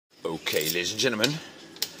Okay, ladies and gentlemen,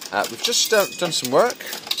 we've just done some work.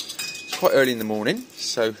 It's quite early in the morning,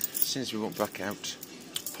 so as soon as we won't back out,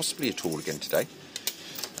 possibly at all again today.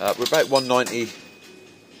 We're about 190,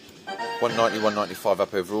 195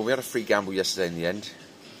 up overall. We had a free gamble yesterday in the end.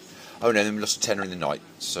 Oh no, then we lost a tenner in the night,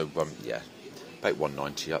 so yeah, about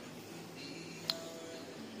 190 up.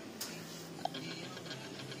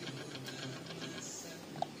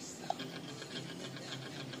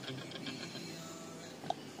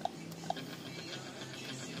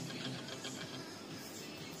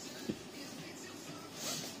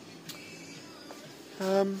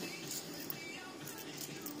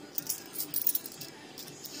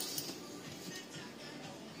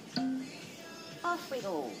 Off we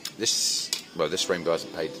go. This rainbow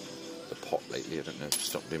hasn't paid the pot lately. I don't know if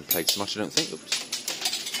it's not being played so much, I don't think. Oops.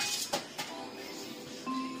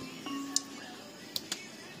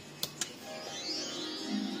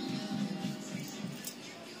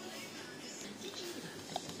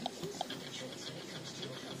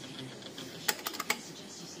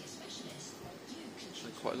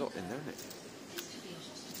 There's quite a lot in there, isn't it?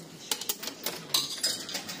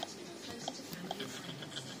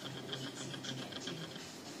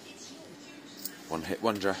 One hit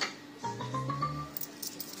wonder.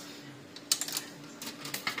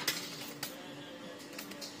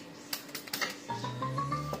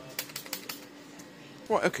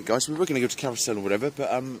 Right, okay guys, we were going to go to Carousel or whatever,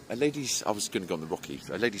 but I was going to go on the Rocky.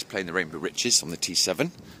 A lady's playing the Rainbow Riches on the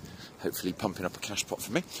T7, hopefully pumping up a cash pot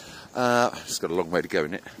for me. It's got a long way to go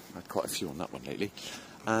in it. I've had quite a few on that one lately.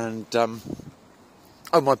 And,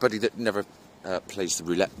 oh, my buddy that never plays the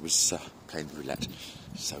roulette was playing the roulette.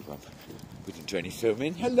 So, we didn't do any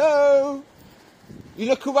filming. Hello! You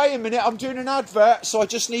look away a minute, I'm doing an advert, so I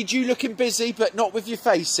just need you looking busy, but not with your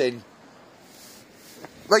face in.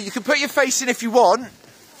 Well, you can put your face in if you want.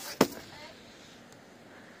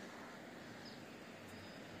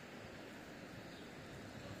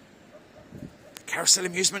 Carousel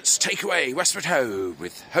Amusements Takeaway, Westward Ho,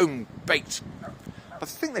 with home baked. I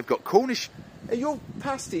think they've got Cornish. Are your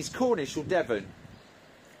pasties Cornish or Devon?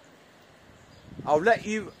 I'll let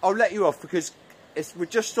you off because we're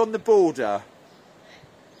just on the border.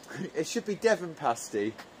 It should be Devon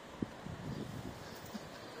pasty.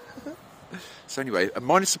 So anyway, a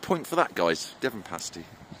minus a point for that, guys. Devon pasty.